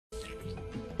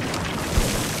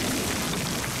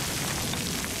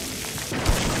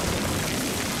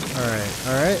Alright,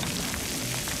 alright.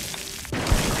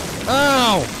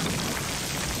 Ow!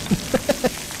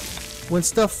 When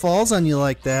stuff falls on you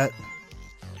like that,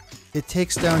 it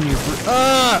takes down your...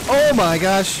 Oh my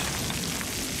gosh!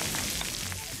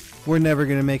 We're never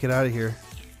gonna make it out of here.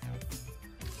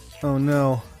 Oh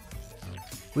no.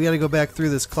 We gotta go back through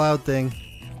this cloud thing.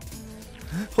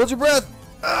 Hold your breath!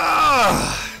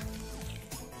 Ah!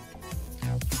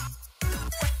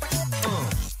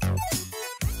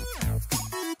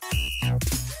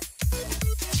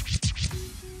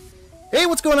 Hey,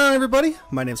 what's going on, everybody?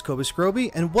 My name's Kobe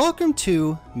Scroby, and welcome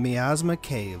to Miasma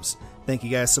Caves. Thank you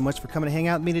guys so much for coming to hang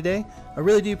out with me today. I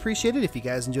really do appreciate it. If you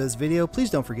guys enjoy this video, please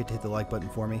don't forget to hit the like button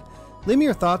for me. Leave me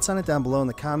your thoughts on it down below in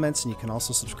the comments, and you can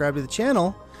also subscribe to the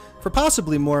channel for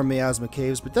possibly more Miasma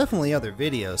Caves, but definitely other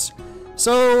videos.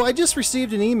 So, I just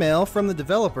received an email from the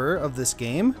developer of this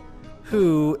game,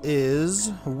 who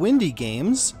is Windy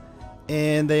Games,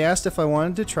 and they asked if I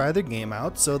wanted to try their game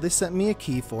out, so they sent me a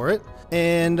key for it.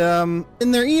 And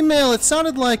in their email, it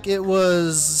sounded like it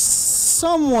was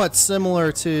somewhat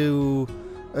similar to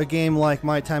a game like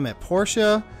My Time at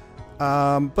Portia,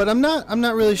 but I'm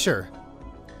not really sure.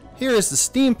 Here is the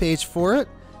Steam page for it.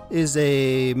 Is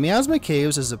a Miasma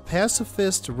Caves is a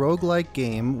pacifist roguelike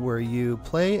game where you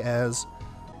play as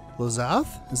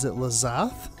Lesath. Is it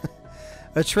Lesath?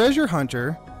 A treasure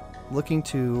hunter looking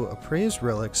to appraise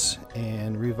relics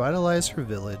and revitalize her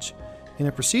village in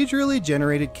a procedurally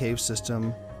generated cave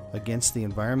system against the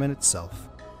environment itself.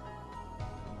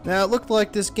 Now, it looked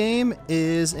like this game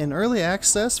is in early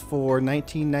access for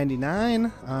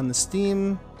 $19.99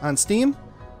 on Steam.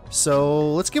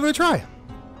 So let's give it a try.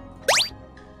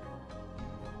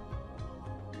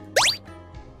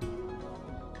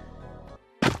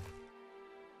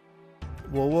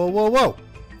 Whoa, whoa, whoa, whoa.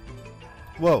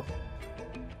 Whoa.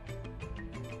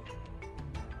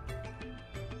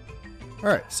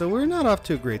 Alright, so we're not off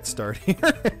to a great start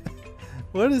here.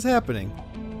 What is happening?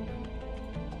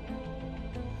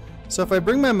 So if I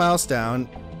bring my mouse down,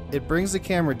 it brings the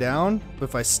camera down, but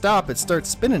if I stop, it starts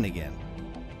spinning again.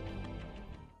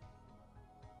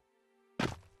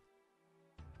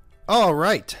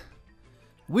 Alright.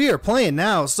 We are playing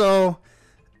now, so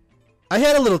I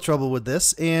had a little trouble with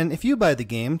this, and if you buy the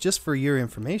game, just for your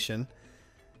information,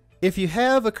 if you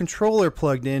have a controller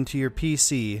plugged into your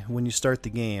PC when you start the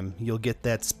game, you'll get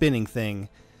that spinning thing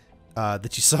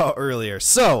that you saw earlier.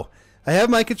 So, I have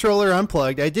my controller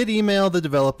unplugged. I did email the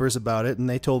developers about it, and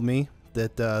they told me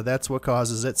that that's what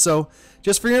causes it. So,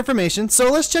 just for your information.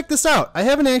 So, let's check this out. I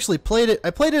haven't actually played it.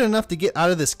 I played it enough to get out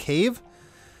of this cave.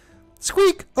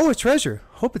 Squeak! Oh, a treasure.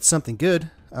 Hope it's something good.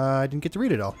 I didn't get to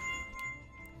read it all.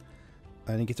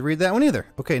 I didn't get to read that one either.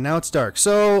 Okay, now it's dark.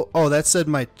 So, oh, that said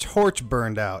my torch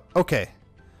burned out. Okay.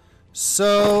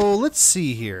 So, let's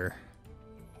see here.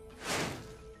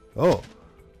 Oh,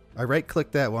 I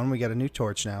right-clicked that one. We got a new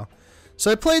torch now.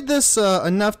 So I played this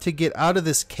enough to get out of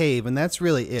this cave, and that's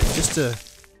really it. Just to...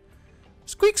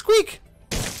 Squeak, squeak!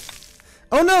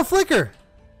 Oh no, Flicker!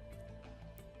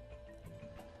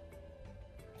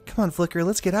 Come on, Flicker,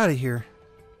 let's get out of here.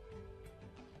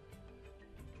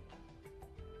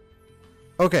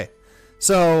 Okay,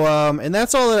 so, and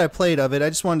that's all that I played of it. I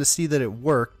just wanted to see that it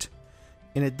worked,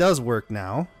 and it does work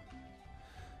now.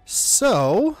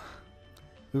 So,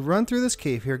 we run through this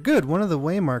cave here. Good, one of the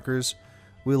way markers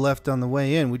we left on the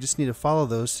way in. We just need to follow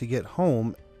those to get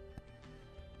home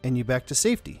and you back to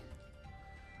safety.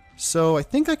 So, I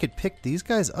think I could pick these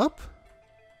guys up?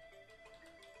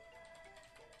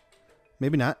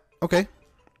 Maybe not. Okay.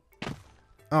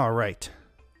 Alright.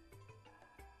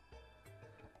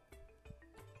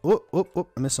 Whoop, whoop,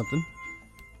 whoop. I missed something.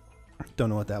 Don't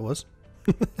know what that was.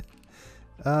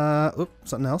 Oop,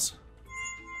 something else.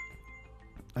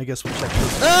 I guess we'll check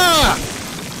this. Ah!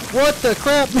 What the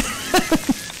crap?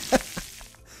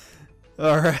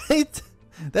 Alright.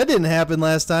 That didn't happen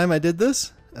last time I did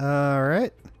this.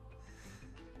 Alright.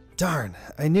 Darn.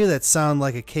 I knew that sounded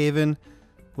like a cave-in.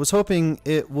 Was hoping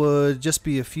it would just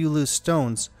be a few loose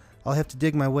stones. I'll have to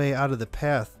dig my way out of the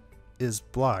path is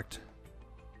blocked.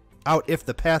 Out if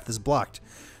the path is blocked.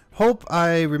 Hope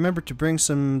I remember to bring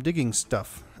some digging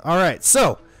stuff. Alright,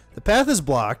 so the path is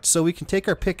blocked, so we can take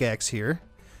our pickaxe here.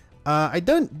 I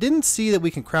didn't see that we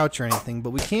can crouch or anything,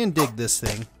 but we can dig this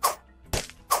thing.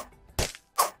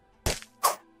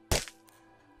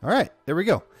 Alright, there we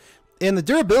go. And the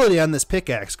durability on this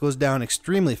pickaxe goes down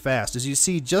extremely fast. As you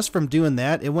see, just from doing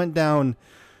that, it went down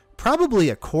probably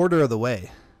a quarter of the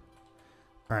way.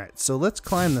 Alright, so let's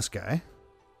climb this guy.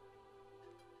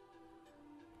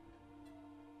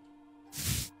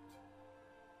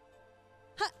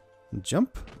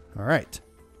 Jump. Alright.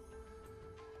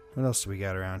 What else do we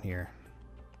got around here?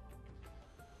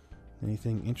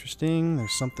 Anything interesting?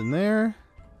 There's something there.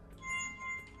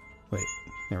 Wait,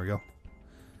 there we go.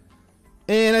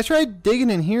 And I tried digging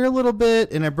in here a little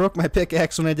bit, and I broke my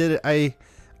pickaxe when I did it. I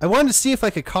wanted to see if I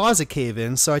could cause a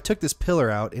cave-in, so I took this pillar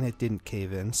out, and it didn't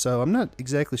cave in. So I'm not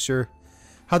exactly sure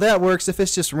how that works, if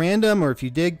it's just random, or if you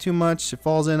dig too much, it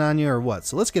falls in on you, or what.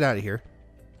 So let's get out of here.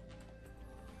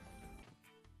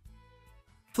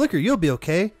 Flicker, you'll be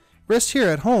okay. Rest here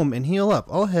at home and heal up.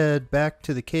 I'll head back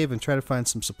to the cave and try to find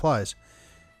some supplies.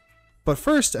 But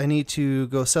first, I need to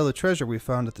go sell the treasure we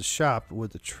found at the shop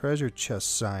with the treasure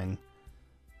chest sign.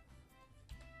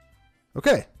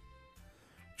 Okay.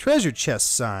 Treasure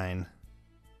chest sign.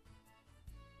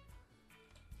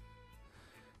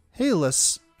 Hey,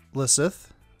 Lesath.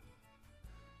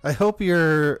 I hope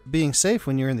you're being safe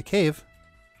when you're in the cave.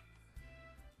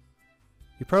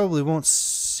 You probably won't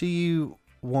see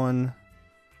one.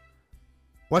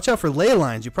 Watch out for ley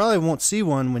lines. You probably won't see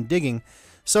one when digging.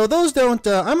 So those don't,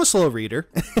 I'm a slow reader.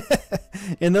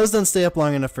 And those don't stay up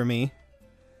long enough for me.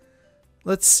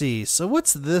 Let's see. So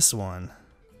what's this one?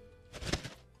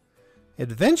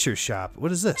 Adventure shop.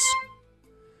 What is this?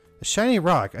 A shiny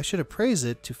rock. I should appraise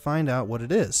it to find out what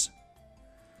it is.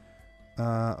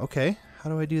 Okay. How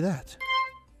do I do that?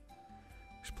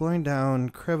 Exploring down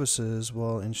crevices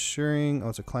while ensuring... Oh,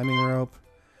 it's a climbing rope.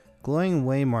 Glowing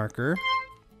way marker.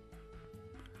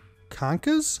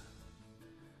 Conchas?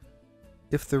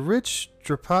 If the rich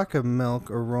Drapaka milk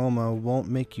aroma won't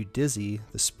make you dizzy,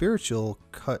 the spiral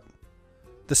cut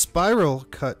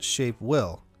shape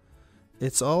will.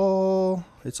 It's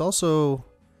also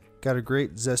got a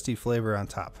great zesty flavor on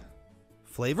top.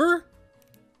 Flavor?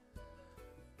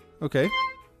 Okay.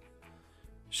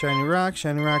 Shiny rock,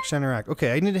 shiny rock, shiny rock.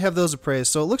 Okay, I need to have those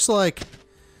appraised. So it looks like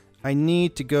I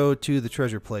need to go to the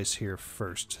treasure place here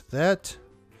first. That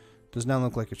does not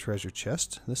look like a treasure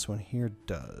chest. This one here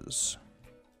does.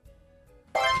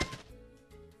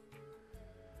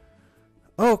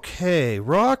 Okay,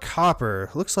 raw copper.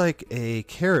 Looks like a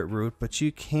carrot root, but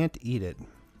you can't eat it.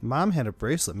 Mom had a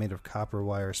bracelet made of copper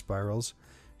wire spirals.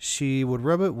 She would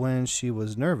rub it when she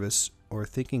was nervous or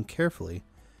thinking carefully.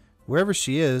 Wherever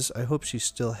she is, I hope she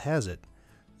still has it.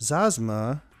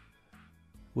 Zazma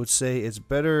would say it's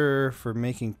better for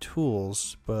making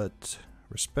tools, but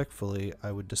respectfully,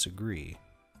 I would disagree.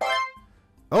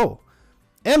 Oh,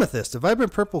 amethyst, a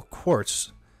vibrant purple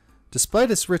quartz.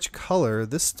 Despite its rich color,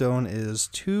 this stone is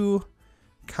too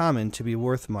common to be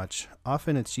worth much.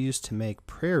 Often it's used to make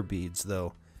prayer beads,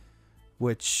 though,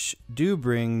 which do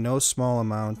bring no small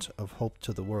amount of hope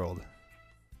to the world.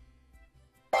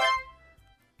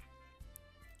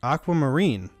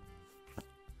 Aquamarine.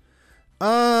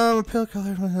 Pale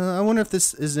color. I wonder if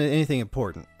this is anything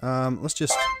important. Let's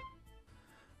just...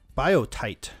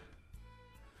 Biotite.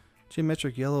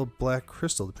 Geometric yellow black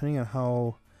crystal. Depending on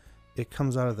how it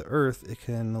comes out of the earth, it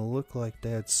can look like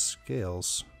Dad's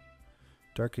scales.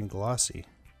 Dark and glossy.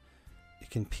 It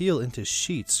can peel into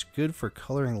sheets. Good for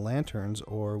coloring lanterns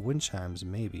or wind chimes,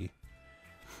 maybe.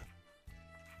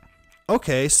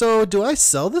 Okay, so do I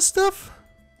sell this stuff?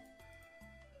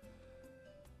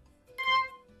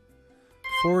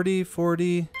 40,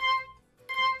 40,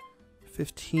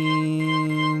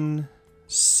 15,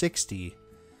 60.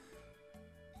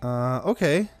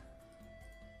 Okay.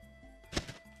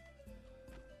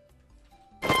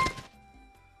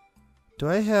 Do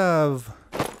I have...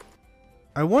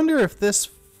 I wonder if this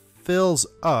fills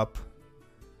up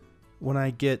when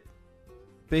I get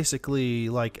basically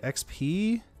like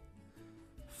XP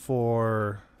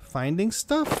for finding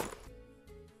stuff?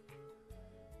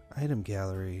 Item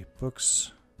gallery,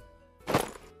 books.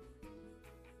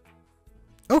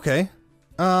 Okay.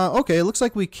 Okay, looks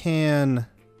like we can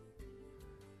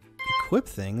equip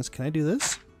things. Can I do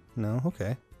this? No,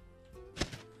 okay.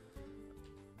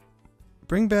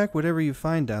 Bring back whatever you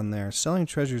find down there. Selling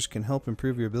treasures can help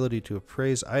improve your ability to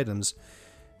appraise items,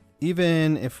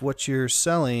 even if what you're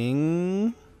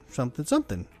selling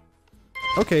something.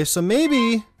 Okay, so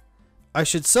maybe I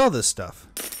should sell this stuff.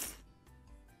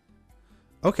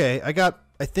 Okay,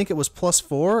 I think it was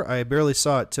 +4. I barely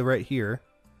saw it to right here.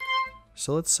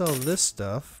 So let's sell this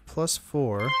stuff.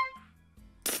 +4.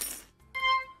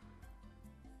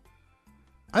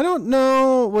 I don't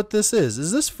know what this is.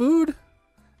 Is this food?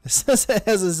 It says it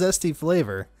has a zesty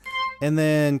flavor. And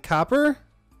then copper?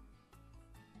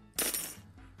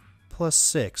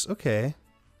 +6. Okay.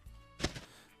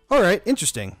 Alright,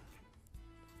 interesting.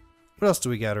 What else do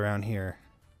we got around here?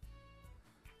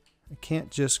 I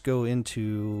can't just go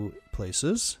into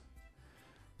places.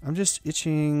 I'm just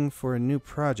itching for a new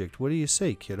project. What do you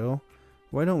say, kiddo?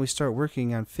 Why don't we start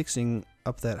working on fixing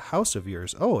up that house of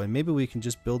yours? Oh, and maybe we can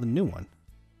just build a new one.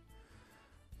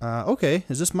 Okay,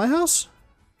 is this my house?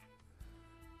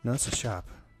 No, it's a shop.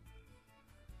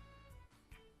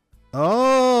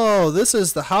 Oh, this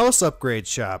is the house upgrade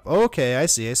shop. Okay, I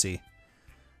see, I see.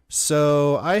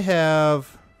 So I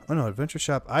have... Oh no, adventure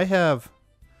shop. I have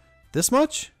this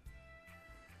much?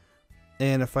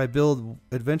 And if I build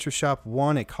adventure shop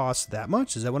 1, it costs that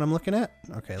much? Is that what I'm looking at?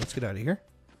 Okay, let's get out of here.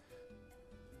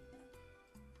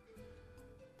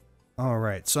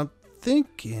 Alright, so I'm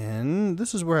thinking...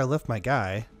 This is where I left my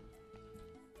guy.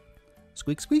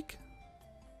 Squeak, squeak.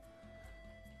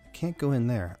 Can't go in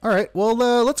there. Alright, well,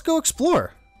 let's go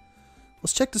explore.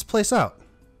 Let's check this place out.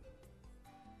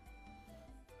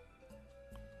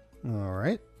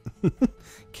 Alright.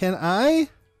 Can I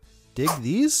dig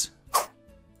these?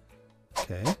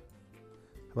 Okay. How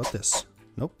about this?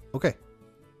 Nope. Okay.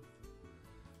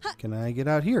 Can I get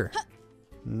out here?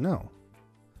 No.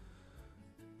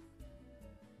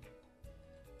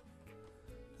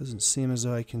 Doesn't seem as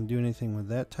though I can do anything with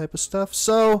that type of stuff.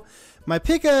 So, my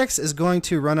pickaxe is going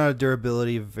to run out of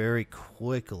durability very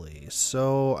quickly.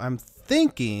 So, I'm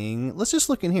thinking... Let's just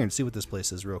look in here and see what this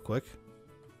place is real quick.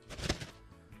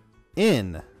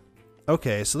 Inn.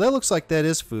 Okay, so that looks like that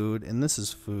is food, and this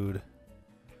is food.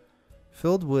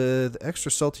 Filled with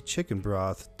extra salty chicken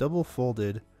broth, double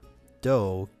folded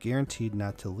dough, guaranteed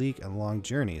not to leak on long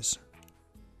journeys.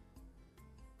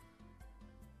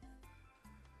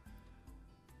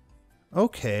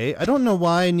 Okay, I don't know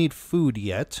why I need food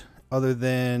yet, other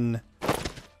than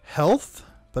health,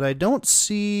 but I don't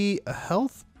see a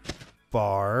health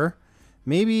bar.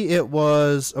 Maybe it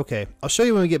was... Okay, I'll show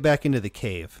you when we get back into the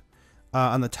cave.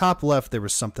 On the top left, there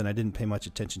was something I didn't pay much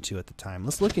attention to at the time.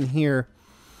 Let's look in here.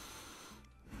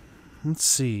 Let's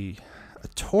see. A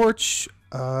torch.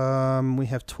 We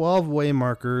have 12 way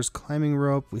markers. Climbing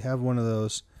rope. We have one of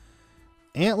those.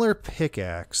 Antler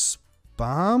pickaxe.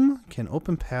 Bomb can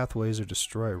open pathways or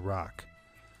destroy rock.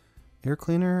 Air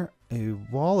cleaner. A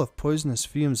wall of poisonous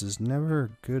fumes is never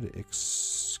a good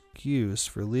excuse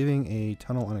for leaving a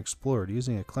tunnel unexplored.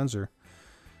 Using a cleanser.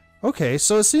 Okay,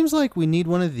 so it seems like we need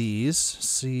one of these.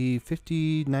 See,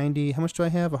 50, 90. How much do I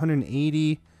have?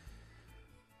 180.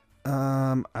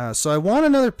 So I want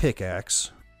another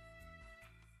pickaxe.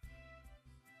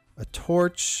 A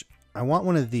torch. I want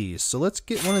one of these. So let's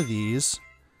get one of these.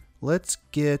 Let's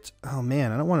get... Oh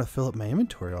man, I don't want to fill up my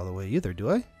inventory all the way either,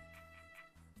 do I?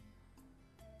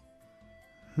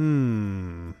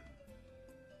 Then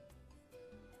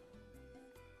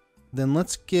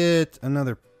let's get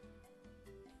another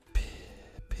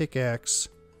pickaxe.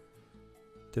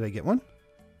 Did I get one?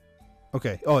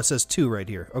 Okay. Oh, it says 2 right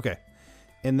here. Okay.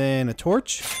 And then a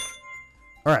torch.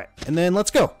 Alright, and then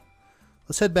let's go.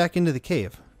 Let's head back into the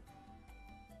cave.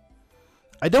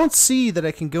 I don't see that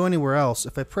I can go anywhere else.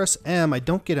 If I press M, I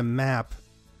don't get a map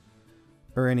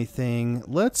or anything.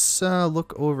 Let's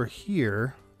look over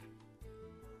here.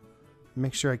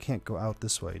 Make sure I can't go out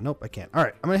this way. Nope, I can't.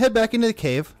 Alright, I'm going to head back into the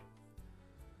cave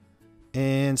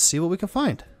and see what we can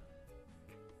find.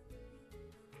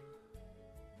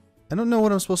 I don't know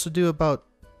what I'm supposed to do about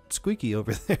Squeaky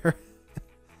over there.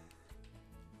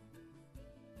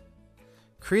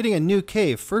 Creating a new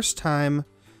cave. First time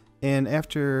and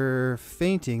after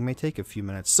fainting may take a few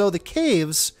minutes. So the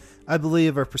caves, I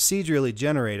believe, are procedurally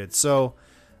generated. So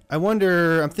I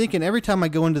wonder, I'm thinking every time I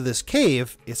go into this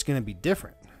cave, it's going to be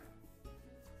different.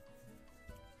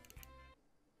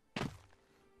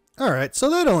 Alright, so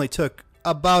that only took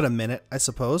about a minute, I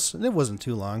suppose. It wasn't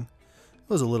too long. It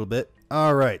was a little bit.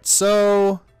 Alright,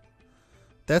 so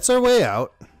that's our way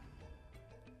out.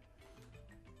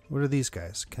 What are these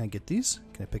guys? Can I get these?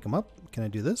 Can I pick them up? Can I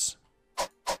do this?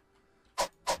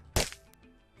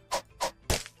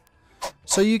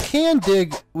 So you can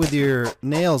dig with your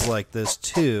nails like this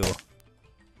too,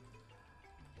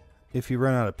 if you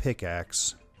run out of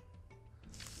pickaxe.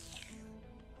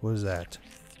 What is that?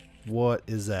 What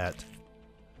is that?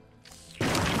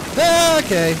 Ah,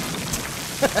 okay.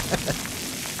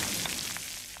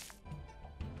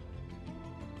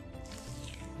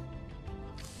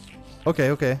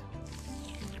 Okay, okay.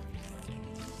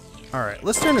 Alright,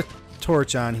 let's turn the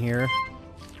torch on here.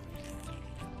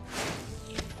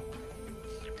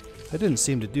 That didn't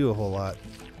seem to do a whole lot,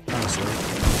 honestly.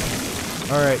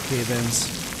 Alright, cave-ins.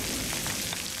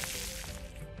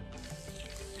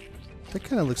 That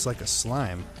kind of looks like a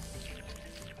slime.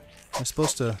 I'm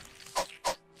supposed to...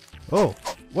 Oh,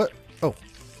 what? Oh,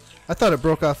 I thought it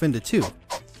broke off into 2.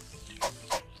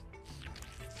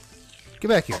 Get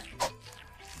back here.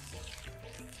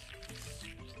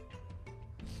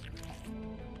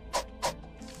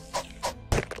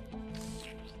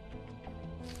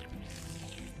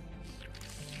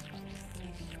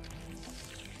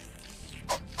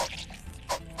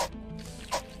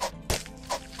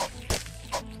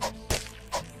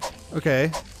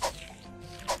 Okay.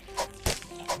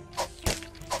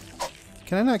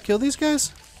 Can I not kill these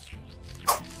guys?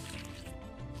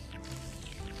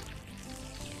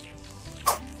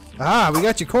 Ah, we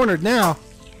got you cornered now.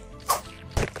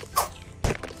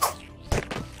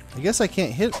 I guess I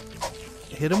can't hit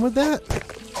him with that?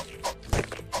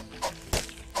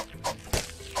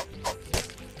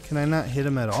 Can I not hit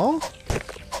him at all?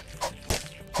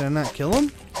 Can I not kill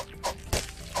him?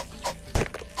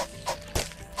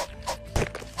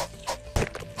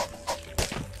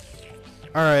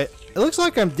 Alright, it looks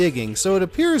like I'm digging, so it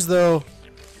appears though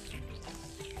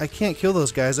I can't kill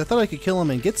those guys. I thought I could kill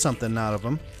them and get something out of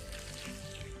them.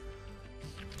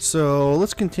 So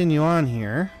let's continue on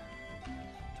here.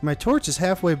 My torch is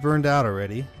halfway burned out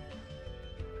already.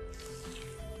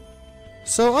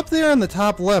 So up there on the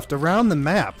top left around the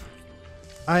map,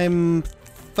 I'm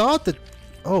thought that,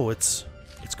 oh, it's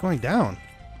going down.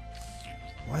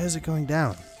 Why is it going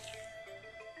down?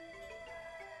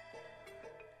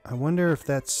 I wonder if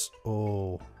that's,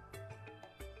 oh,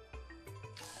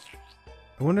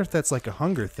 I wonder if that's like a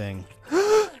hunger thing.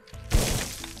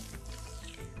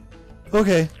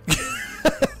 Okay.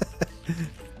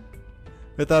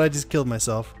 I thought I just killed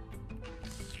myself.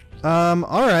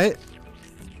 Alright.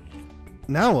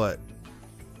 Now what?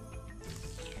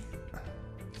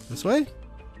 This way?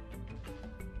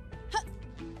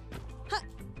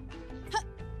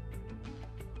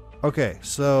 Okay,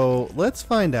 so let's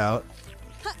find out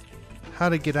how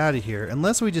to get out of here.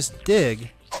 Unless we just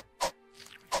dig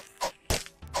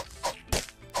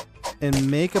and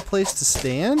make a place to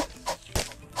stand?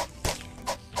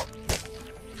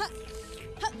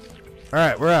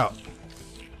 Alright, we're out.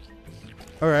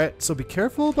 Alright, so be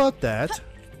careful about that.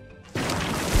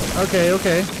 Okay,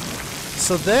 okay.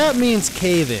 So that means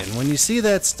cave in. When you see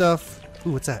that stuff...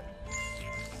 Ooh, what's that?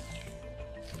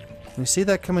 When you see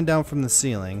that coming down from the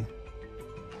ceiling,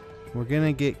 we're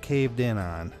gonna get caved in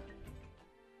on.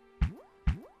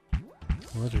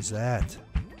 What is that?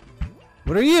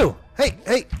 What are you? Hey,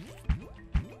 hey!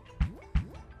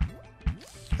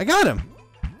 I got him!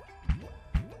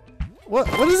 What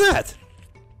is that?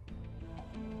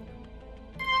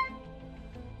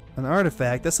 An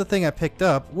artifact. That's the thing I picked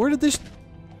up. Where did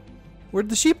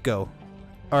the sheep go?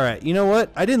 Alright, you know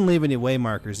what? I didn't leave any way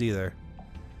markers either.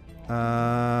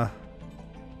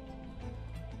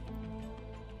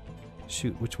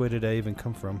 Shoot, which way did I even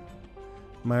come from?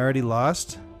 Am I already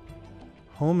lost?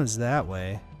 Home is that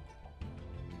way.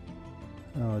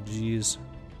 Oh, jeez.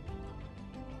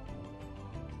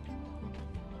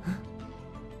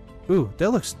 Ooh,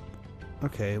 that looks...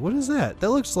 Okay, what is that? That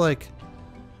looks like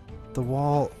the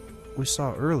wall we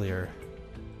saw earlier.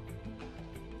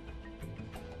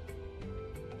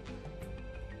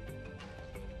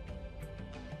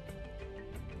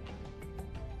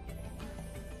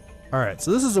 Alright,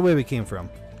 so this is the way we came from.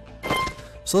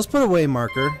 So let's put a way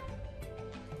marker.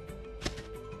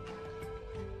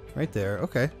 Right there,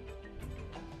 okay.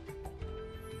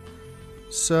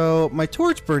 So, my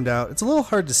torch burned out. It's a little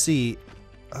hard to see.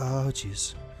 Oh,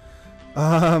 jeez.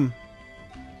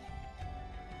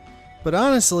 But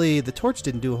honestly, the torch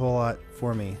didn't do a whole lot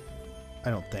for me. I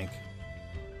don't think.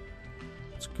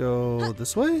 Let's go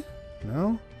this way?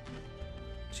 No?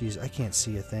 Jeez, I can't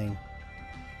see a thing.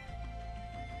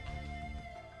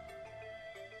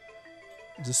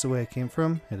 Is this the way I came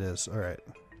from? It is. Alright.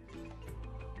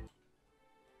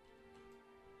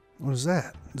 What is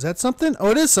that? Is that something? Oh,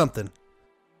 it is something!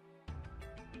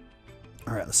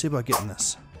 Alright, let's see about getting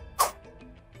this.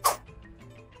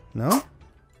 No?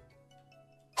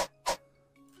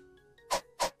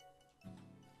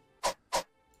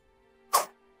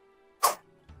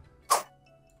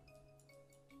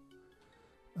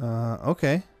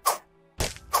 Okay.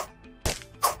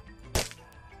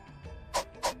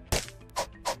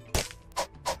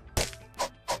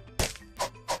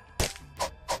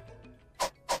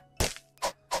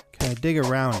 Can I dig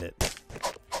around it?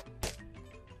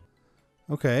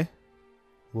 Okay.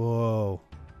 Whoa.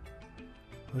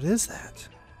 What is that?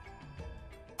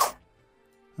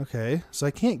 Okay, so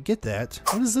I can't get that.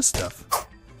 What is this stuff?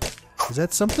 Is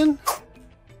that something?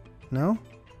 No?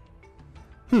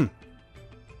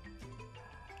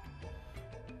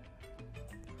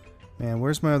 Man,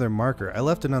 where's my other marker? I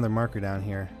left another marker down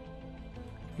here.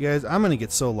 You guys, I'm gonna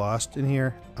get so lost in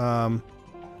here. I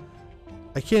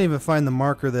can't even find the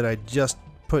marker that I just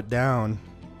put down.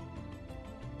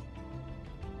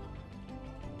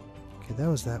 Okay, that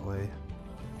was that way.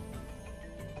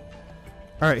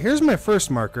 Alright, here's my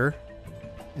first marker.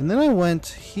 And then I went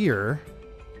here.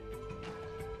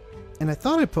 And I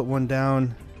thought I put one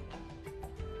down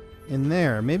in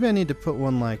there. Maybe I need to put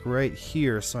one like right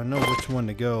here so I know which one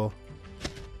to go.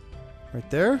 Right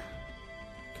there?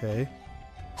 Okay.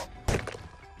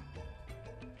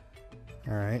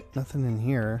 Alright, nothing in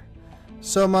here.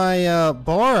 So my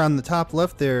bar on the top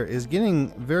left there is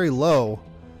getting very low.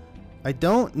 I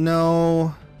don't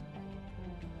know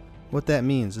what that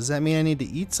means. Does that mean I need to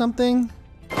eat something?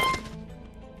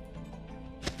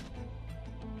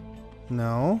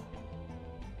 No.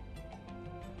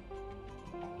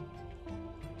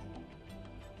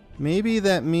 Maybe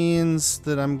that means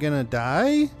that I'm gonna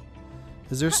die?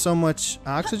 Is there so much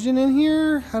oxygen in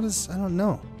here? How does... I don't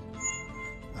know.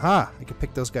 Aha! I can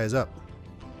pick those guys up.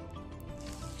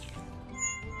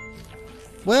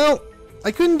 Well,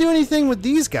 I couldn't do anything with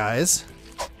these guys.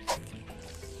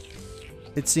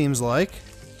 It seems like.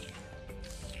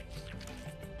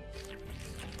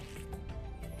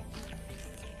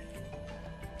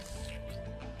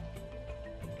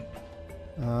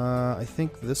 I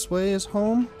think this way is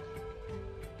home.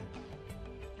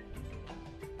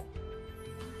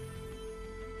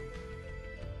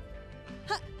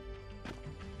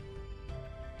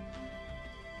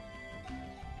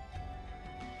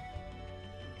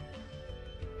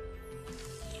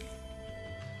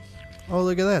 Oh,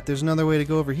 look at that. There's another way to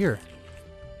go over here.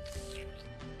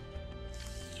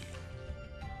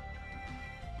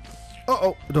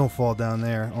 Uh-oh. Don't fall down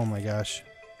there. Oh my gosh.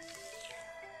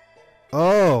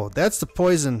 Oh, that's the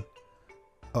poison.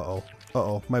 Uh-oh.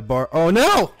 Uh-oh. My bar. Oh,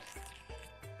 no!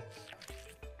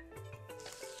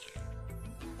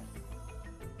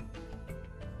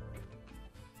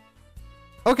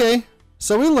 Okay.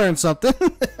 So we learned something.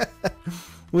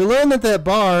 We learned that that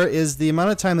bar is the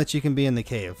amount of time that you can be in the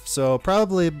cave. So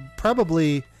probably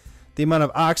the amount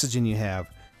of oxygen you have.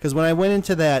 Because when I went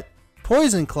into that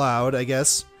poison cloud, I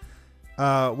guess,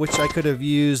 which I could have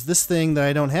used this thing that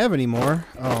I don't have anymore.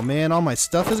 Oh man, all my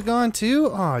stuff is gone too?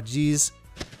 Oh jeez.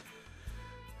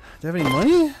 Do I have any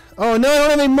money? Oh no, I don't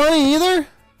have any money either?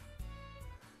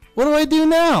 What do I do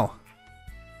now?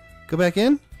 Go back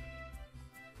in?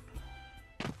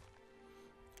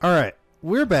 Alright.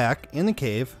 We're back in the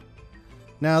cave.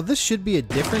 Now this should be a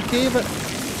different cave,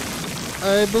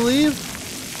 I believe.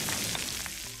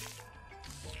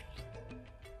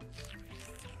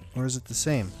 Or is it the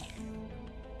same?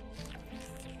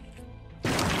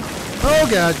 Oh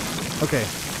god! Okay.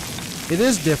 It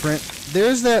is different.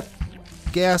 There's that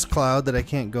gas cloud that I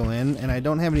can't go in, and I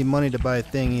don't have any money to buy a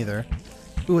thing either.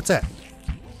 Ooh, what's that?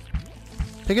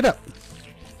 Pick it up.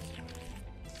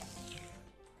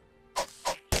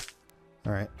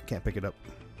 Alright, can't pick it up.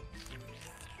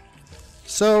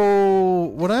 So,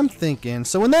 what I'm thinking...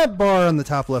 So when that bar on the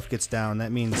top left gets down,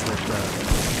 that means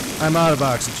that I'm out of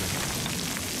oxygen.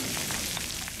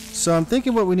 So I'm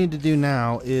thinking what we need to do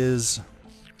now is...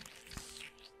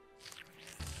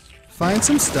 find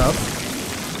some stuff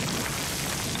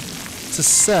to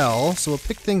sell. So we'll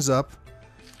pick things up.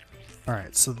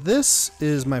 Alright, so this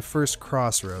is my first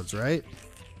crossroads, right?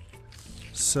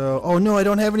 So, oh no, I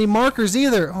don't have any markers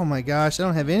either. Oh my gosh, I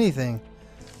don't have anything.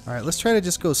 Alright, let's try to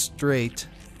just go straight.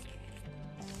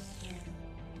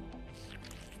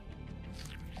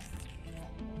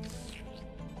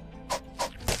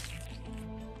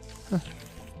 Huh.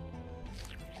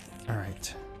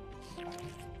 Alright.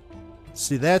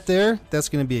 See that there? That's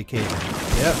going to be a cave.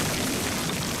 Yep.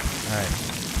 Alright.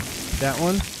 That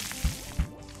one.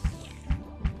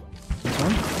 This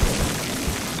one.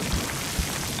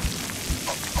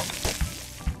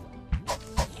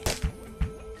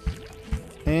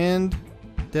 And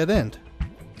dead end.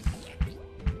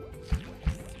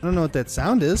 I don't know what that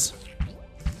sound is.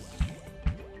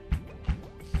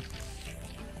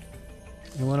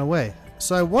 It went away.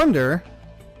 So I wonder...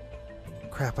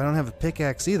 Crap, I don't have a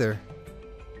pickaxe either.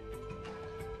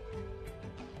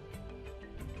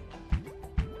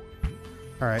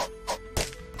 Alright.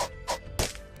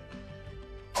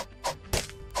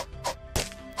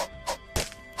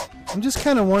 I'm just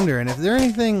kind of wondering if there's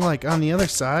anything like on the other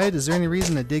side. Is there any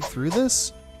reason to dig through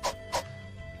this?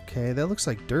 Okay, that looks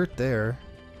like dirt there.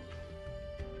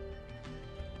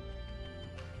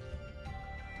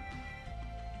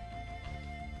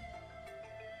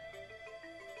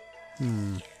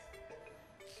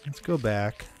 Let's go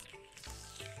back.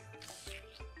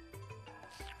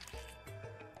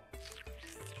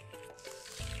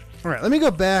 Alright, let me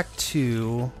go back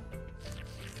to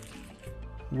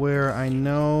where I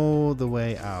know the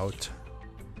way out.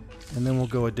 And then we'll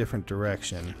go a different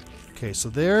direction. Okay, so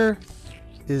there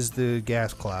is the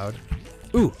gas cloud.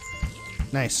 Ooh,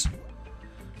 nice.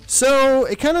 So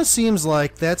it kind of seems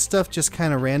like that stuff just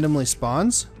kind of randomly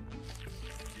spawns.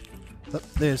 Oh,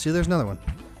 there, see, there's another one.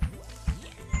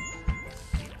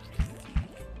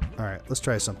 Alright, let's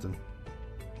try something.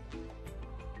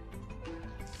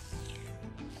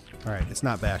 Alright, it's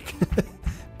not back.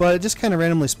 But it just kind of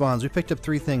randomly spawns. We picked up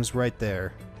 3 things right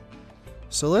there.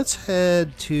 So let's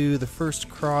head to the first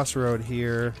crossroad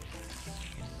here.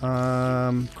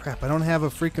 Crap, I don't have a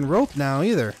freaking rope now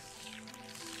either.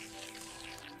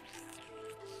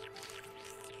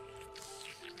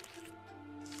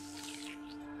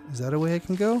 Is that a way I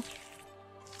can go?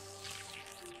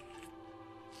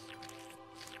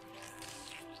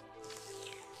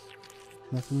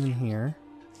 Nothing in here.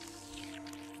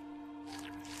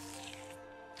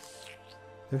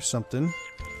 There's something.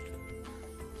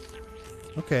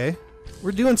 Okay.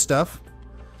 We're doing stuff.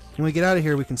 When we get out of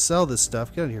here, we can sell this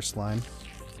stuff. Get out of here, slime.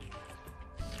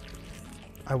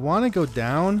 I want to go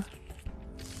down,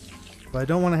 but I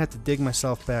don't want to have to dig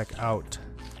myself back out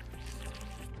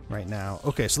right now.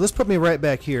 Okay, so this put me right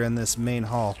back here in this main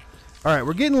hall. Alright,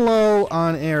 we're getting low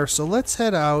on air, so let's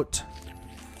head out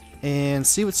and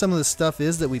see what some of the stuff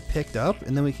is that we picked up,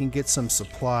 and then we can get some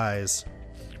supplies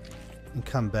and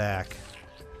come back.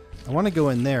 I want to go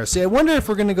in there. See, I wonder if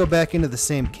we're going to go back into the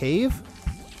same cave.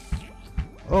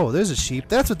 Oh, there's a sheep.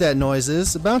 That's what that noise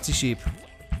is. A bouncy sheep.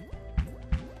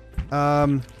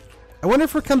 I wonder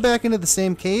if we'll come back into the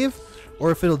same cave or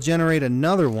if it'll generate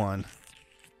another one.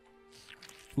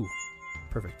 Ooh,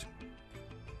 perfect.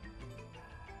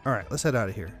 Alright, let's head out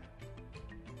of here.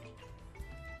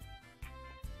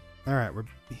 Alright, we're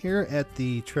here at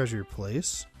the treasure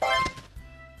place.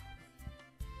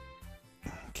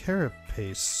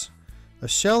 Carapace. A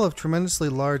shell of tremendously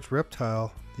large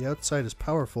reptile. The outside is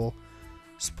powerful,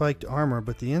 spiked armor,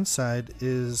 but the inside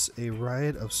is a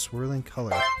riot of swirling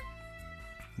color.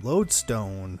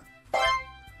 Lodestone.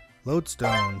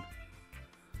 Lodestone.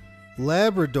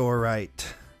 Labradorite.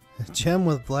 A gem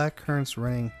with black currents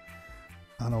running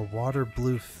on a water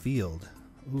blue field.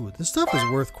 Ooh, this stuff is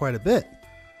worth quite a bit.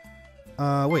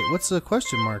 Wait, what's the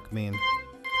question mark mean?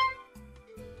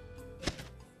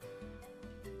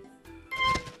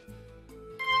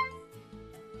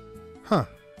 Huh.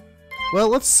 Well,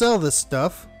 let's sell this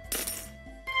stuff,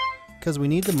 because we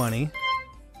need the money.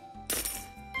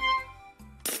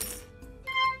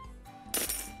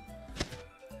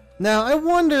 Now, I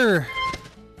wonder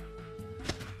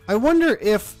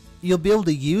if you'll be able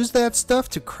to use that stuff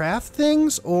to craft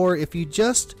things, or if you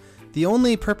just, the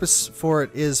only purpose for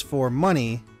it is for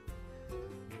money,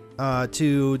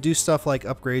 to do stuff like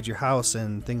upgrade your house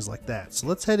and things like that. So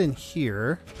let's head in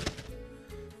here.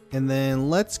 And then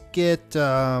let's get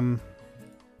a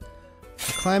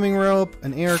climbing rope,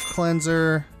 an air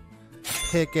cleanser,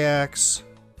 pickaxe,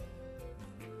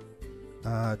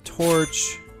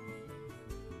 torch,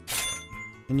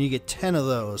 and you get 10 of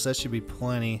those. That should be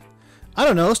plenty. I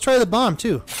don't know, let's try the bomb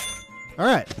too.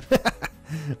 Alright.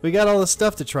 We got all the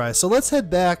stuff to try. So let's head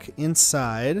back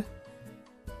inside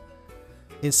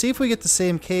and see if we get the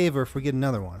same cave or if we get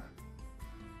another one.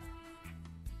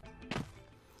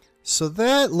 So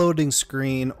that loading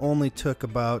screen only took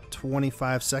about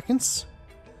 25 seconds.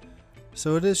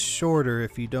 So it is shorter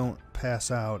if you don't pass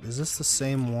out. Is this the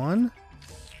same one?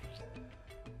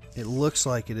 It looks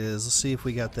like it is. Let's see if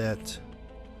we got that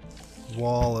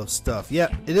wall of stuff.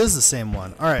 Yep, it is the same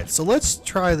one. Alright, so let's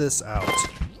try this out.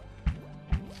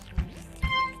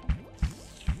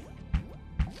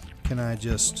 Can I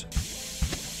just...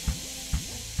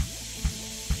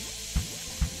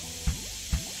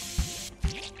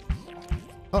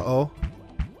 Uh-oh.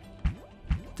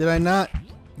 Did I not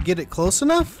get it close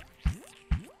enough?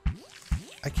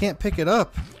 I can't pick it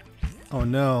up. Oh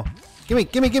no. Gimme,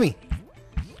 gimme, gimme!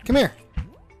 Come here!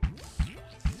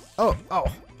 Oh,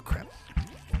 oh, crap.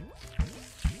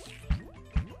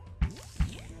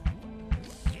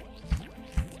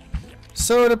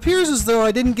 So it appears as though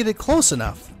I didn't get it close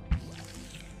enough.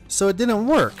 So it didn't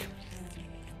work.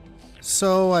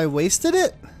 So I wasted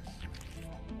it?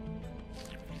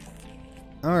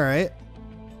 Alright.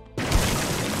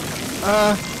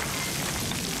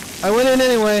 I went in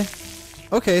anyway.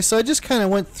 Okay, so I just kind of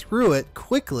went through it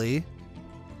quickly.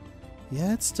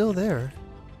 Yeah, it's still there.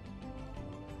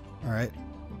 Alright.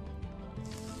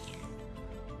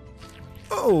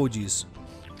 Oh, jeez.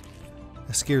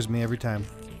 That scares me every time.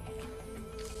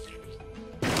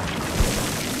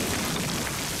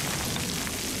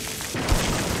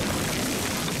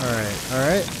 Alright,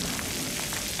 alright.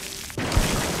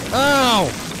 Ow!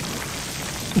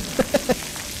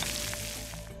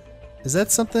 Is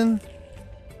that something?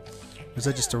 Or is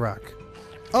that just a rock?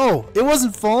 Oh, it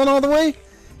wasn't falling all the way?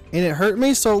 And it hurt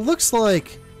me? So it looks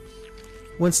like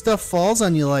when stuff falls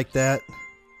on you like that,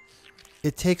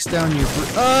 it takes down your...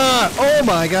 Ah! Oh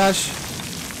my gosh!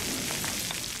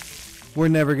 We're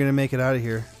never gonna make it out of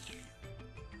here.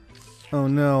 Oh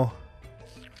no.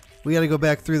 We gotta go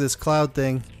back through this cloud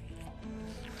thing.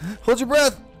 Hold your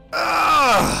breath.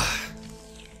 Ah!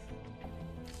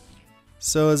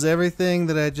 So is everything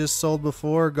that I just sold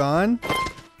before gone?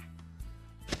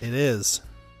 It is.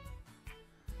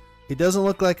 It doesn't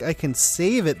look like I can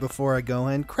save it before I go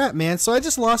in. Crap, man. So I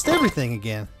just lost everything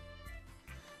again.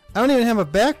 I don't even have a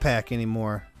backpack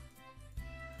anymore.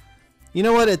 You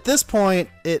know what? At this point,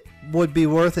 it would be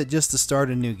worth it just to start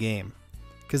a new game.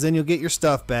 Because then you'll get your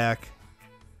stuff back.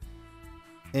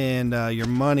 And your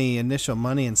money, initial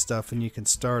money and stuff, and you can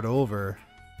start over.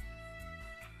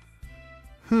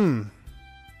 How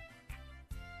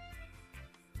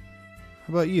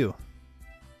about you?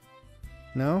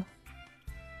 No?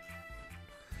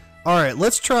 Alright,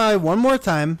 let's try one more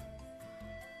time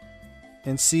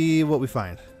and see what we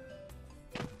find.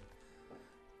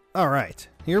 Alright,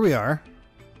 here we are.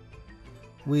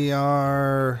 We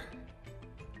are...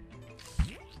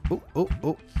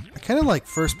 Oh. I kind of like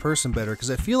first person better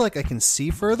because I feel like I can see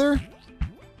further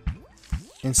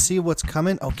and see what's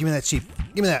coming. Oh, give me that sheep.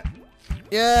 Give me that.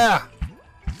 Yeah!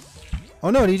 Oh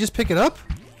no, did you just pick it up?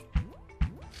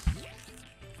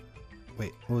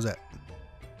 Wait, what was that?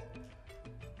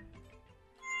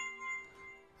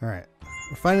 Alright,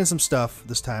 we're finding some stuff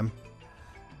this time.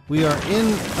 We are in,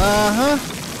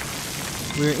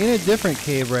 we're in a different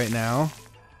cave right now.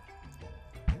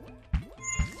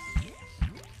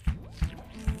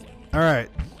 Alright.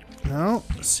 No,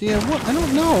 see, I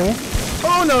don't know.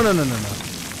 Oh, no.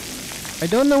 I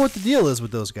don't know what the deal is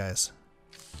with those guys.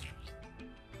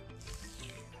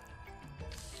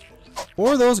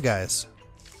 Or those guys.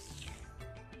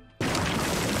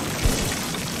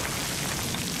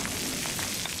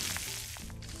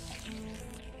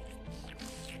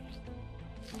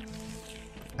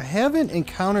 I haven't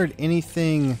encountered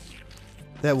anything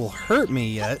that will hurt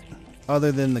me yet,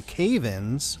 other than the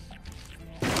cave-ins.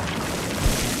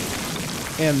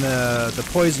 And the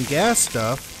poison gas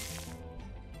stuff.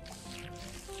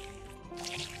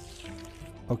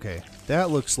 Okay, that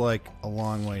looks like a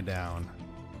long way down.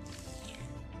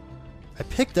 I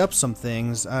picked up some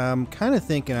things. I'm kind of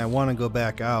thinking I want to go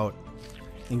back out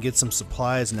and get some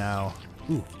supplies now.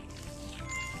 Ooh.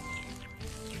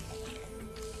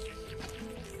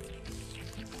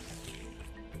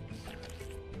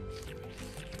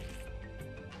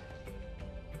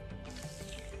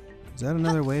 Is that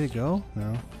another way to go?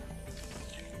 No.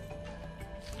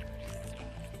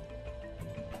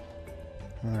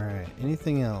 Alright,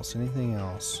 anything else? Anything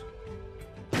else?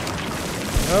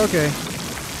 Okay.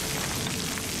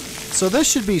 So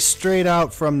this should be straight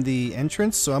out from the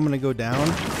entrance, so I'm going to go down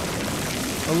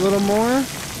a little more.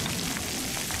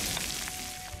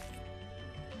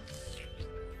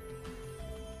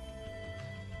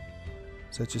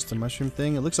 Is that just a mushroom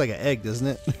thing? It looks like an egg, doesn't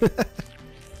it?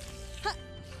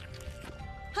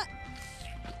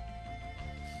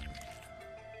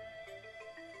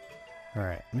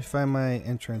 Alright, let me find my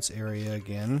entrance area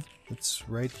again. It's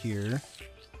right here.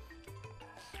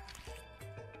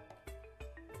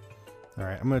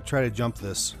 Alright, I'm gonna try to jump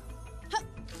this.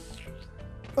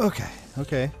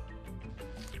 Okay.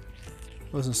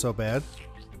 Wasn't so bad.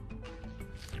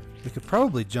 We could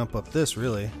probably jump up this,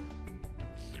 really.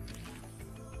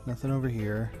 Nothing over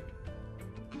here.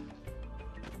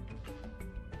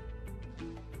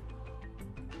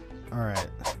 Alright.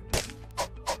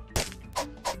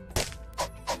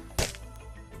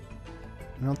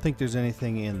 I don't think there's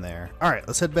anything in there. Alright,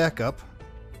 let's head back up.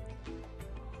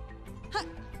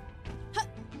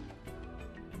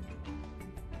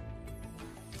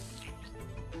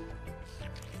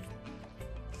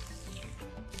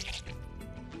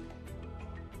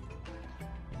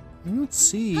 I don't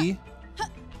see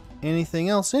anything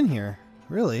else in here,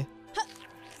 really.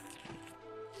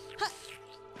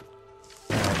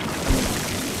 Alright.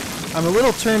 I'm a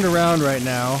little turned around right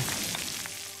now.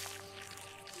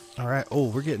 Alright, oh,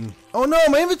 we're getting... Oh no,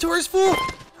 my inventory's full!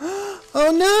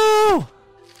 Oh no!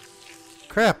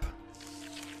 Crap.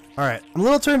 Alright, I'm a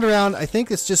little turned around. I think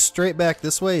it's just straight back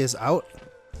this way is out.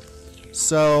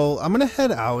 So, I'm gonna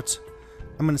head out.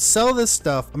 I'm gonna sell this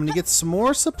stuff. I'm gonna get some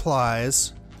more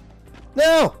supplies.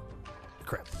 No!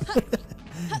 Crap.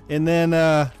 And then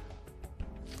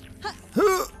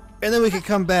we can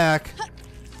come back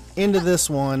into this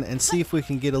one and see if we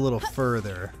can get a little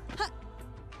further.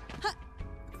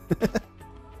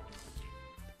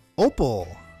 Opal.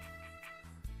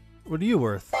 What are you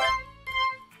worth?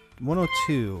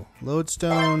 102.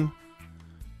 Lodestone.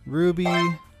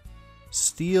 Ruby.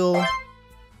 Steel.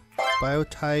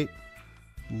 Biotite.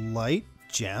 Light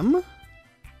gem.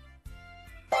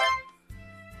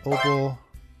 Opal.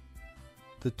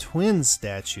 The twin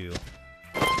statue.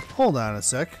 Hold on a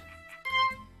sec.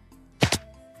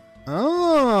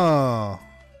 Oh.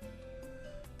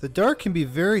 The dark can be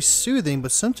very soothing,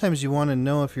 but sometimes you want to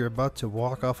know if you're about to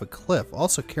walk off a cliff.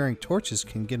 Also, carrying torches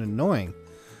can get annoying.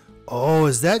 Oh,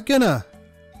 is that gonna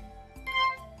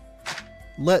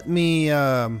let me,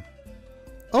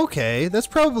 okay, that's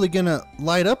probably gonna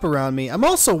light up around me. I'm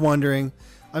also wondering,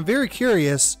 I'm very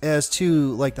curious as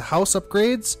to, like, the house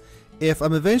upgrades, if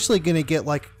I'm eventually gonna get,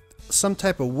 like, some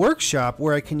type of workshop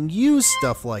where I can use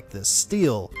stuff like this,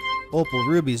 steel, opal,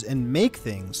 rubies, and make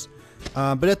things.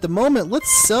 But at the moment,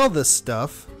 let's sell this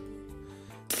stuff.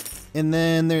 And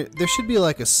then there should be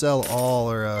like a sell all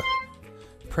or a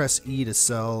press E to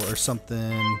sell or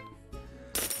something.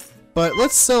 But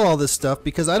let's sell all this stuff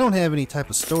because I don't have any type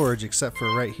of storage except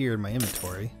for right here in my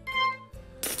inventory.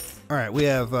 Alright, we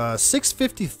have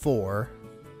 654.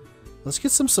 Let's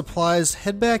get some supplies,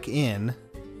 head back in.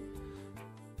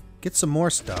 Get some more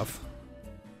stuff.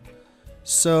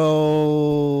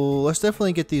 So let's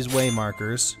definitely get these way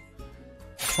markers.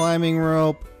 Climbing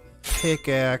rope,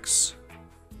 pickaxe.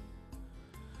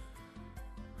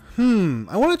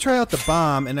 I want to try out the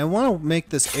bomb, and I want to make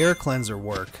this air cleanser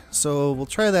work. So we'll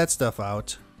try that stuff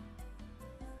out.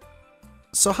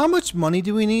 So how much money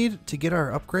do we need to get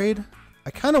our upgrade?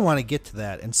 I kind of want to get to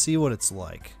that and see what it's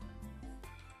like.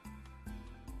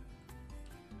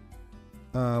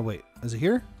 Wait, is it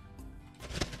here?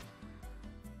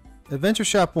 Adventure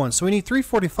Shop 1. So we need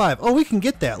 345. Oh, we can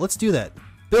get that. Let's do that.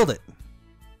 Build it.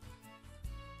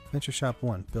 Adventure Shop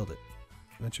 1. Build it.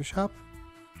 Adventure Shop?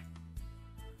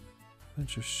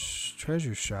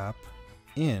 Treasure Shop.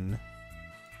 In.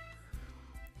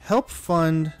 Help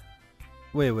fund.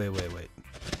 Wait.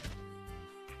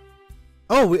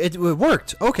 Oh, it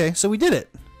worked. Okay, so we did it.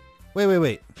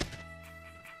 Wait.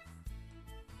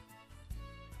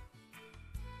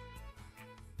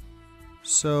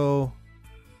 So,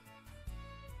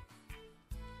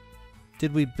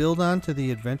 did we build onto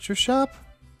the adventure shop?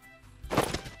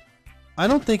 I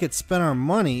don't think it spent our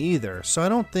money either, so I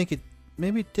don't think it,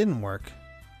 maybe it didn't work.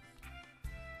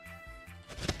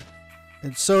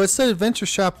 And so it said adventure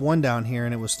shop 1 down here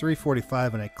and it was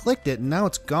 345 and I clicked it and now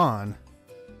it's gone.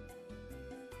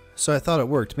 So I thought it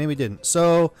worked, maybe it didn't.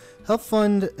 So help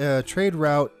fund trade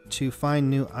route to find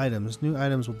new items. New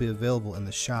items will be available in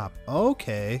the shop.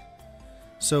 Okay.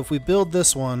 So if we build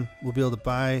this one, we'll be able to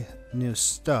buy new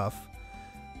stuff.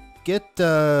 Get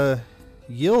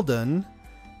Yildan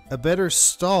a better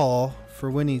stall for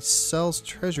when he sells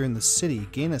treasure in the city.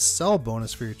 Gain a sell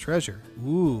bonus for your treasure.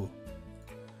 Ooh.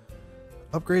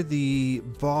 Upgrade the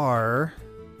bar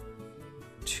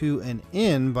to an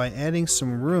inn by adding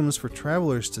some rooms for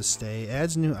travelers to stay.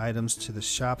 Adds new items to the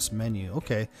shop's menu.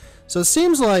 Okay. So it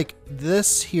seems like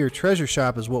this here treasure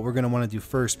shop is what we're going to want to do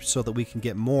first so that we can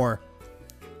get more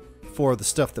for the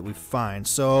stuff that we find.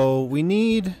 So we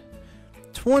need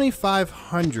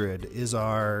 2,500 is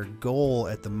our goal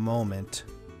at the moment.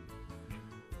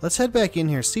 Let's head back in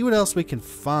here, see what else we can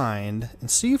find, and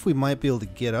see if we might be able to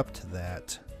get up to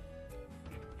that.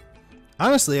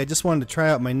 Honestly, I just wanted to try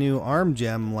out my new arm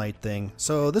gem light thing.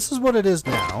 So this is what it is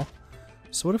now.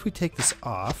 So what if we take this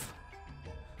off?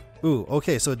 Ooh,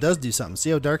 okay, so it does do something. See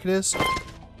how dark it is?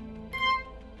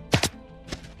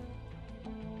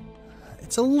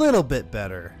 It's a little bit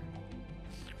better.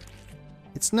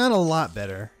 It's not a lot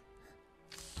better.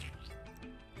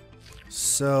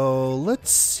 So let's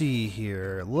see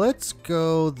here. Let's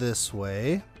go this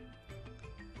way.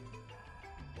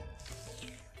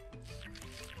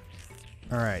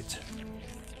 Alright.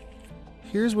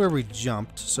 Here's where we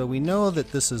jumped. So we know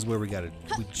that this is where we gotta...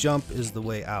 We jump is the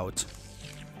way out.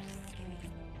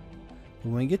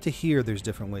 When we get to here, there's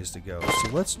different ways to go.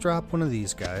 So let's drop one of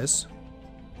these guys.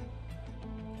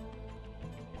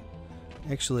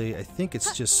 Actually, I think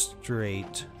it's just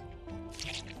straight.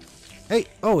 Hey!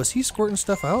 Oh, is he squirting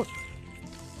stuff out?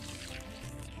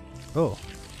 Oh.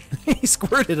 He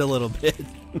squirted a little bit.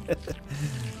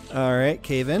 Alright,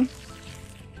 cave in.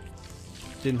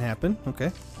 Didn't happen.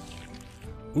 Okay.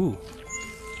 Ooh.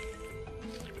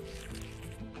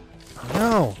 Oh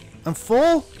no! I'm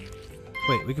full?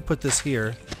 Wait, we could put this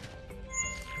here.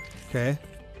 Okay.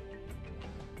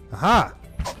 Aha!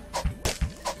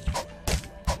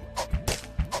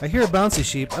 I hear a bouncy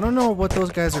sheep. I don't know what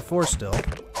those guys are for still.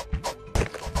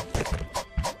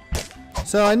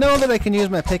 So I know that I can use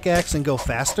my pickaxe and go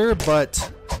faster,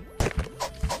 but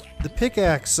the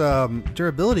pickaxe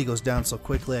durability goes down so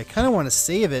quickly. I kind of want to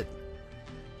save it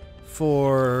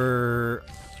for...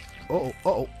 Oh.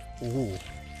 Ooh.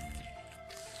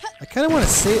 I kind of want to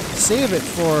save it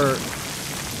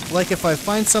for, like, if I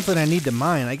find something I need to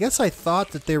mine. I guess I thought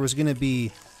that there was going to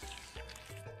be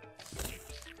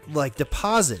like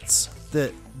deposits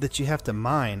that you have to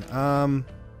mine.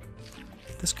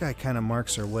 This guy kind of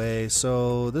marks our way,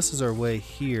 so this is our way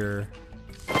here.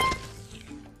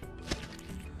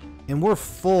 And we're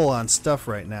full on stuff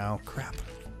right now. Crap.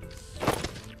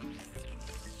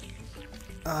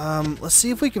 Let's see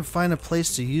if we can find a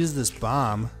place to use this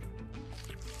bomb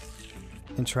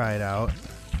and try it out.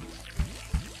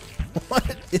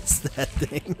 What is that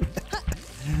thing?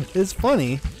 It's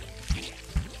funny.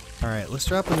 Alright, let's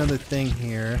drop another thing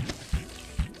here.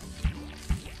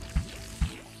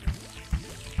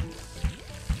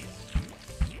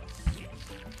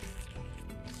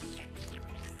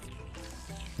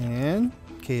 And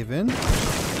cave in.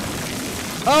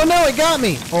 Oh no, it got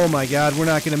me! Oh my god, we're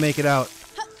not gonna make it out.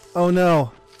 Oh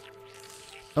no.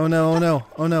 Oh no, oh no,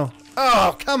 oh no.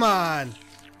 Oh, come on!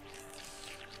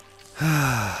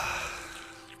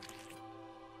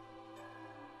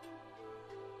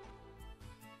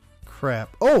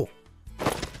 Crap. Oh!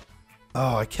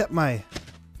 Oh, I kept my...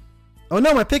 Oh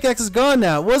no, my pickaxe is gone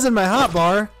now. It was in my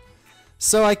hotbar.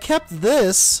 So I kept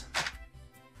this.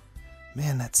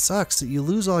 Man, that sucks that you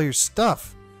lose all your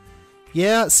stuff.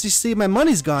 Yeah, so you see, my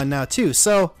money's gone now too.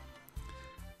 So,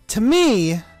 to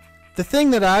me, the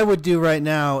thing that I would do right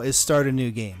now is start a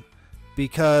new game.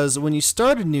 Because when you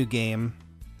start a new game,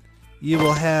 you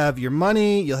will have your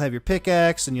money, you'll have your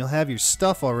pickaxe, and you'll have your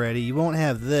stuff already. You won't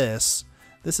have this.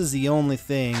 This is the only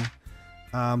thing,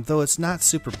 though it's not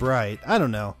super bright. I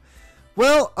don't know.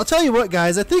 Well, I'll tell you what,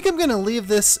 guys. I think I'm going to leave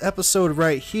this episode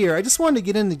right here. I just wanted to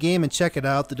get in the game and check it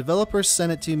out. The developers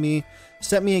sent it to me,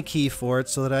 sent me a key for it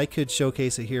so that I could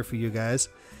showcase it here for you guys.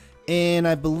 And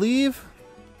I believe...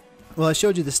 Well, I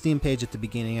showed you the Steam page at the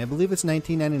beginning. I believe it's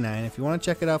 $19.99 if you want to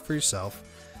check it out for yourself.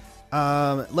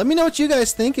 Let me know what you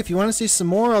guys think. If you want to see some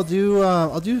more, I'll do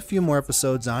a few more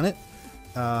episodes on it.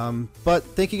 But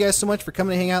thank you guys so much for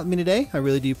coming to hang out with me today. I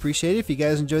really do appreciate it. If you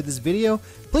guys enjoyed this video,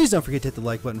 please don't forget to hit the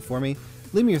like button for me.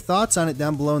 Leave me your thoughts on it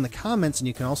down below in the comments, and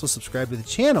you can also subscribe to the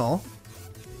channel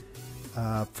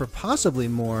for possibly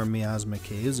more Miasma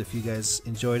Caves if you guys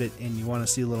enjoyed it and you want to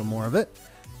see a little more of it,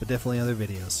 but definitely other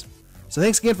videos. So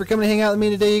thanks again for coming to hang out with me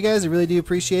today, you guys. I really do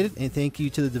appreciate it, and thank you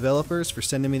to the developers for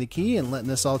sending me the key and letting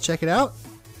us all check it out.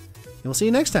 And we'll see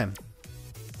you next time.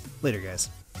 Later, guys.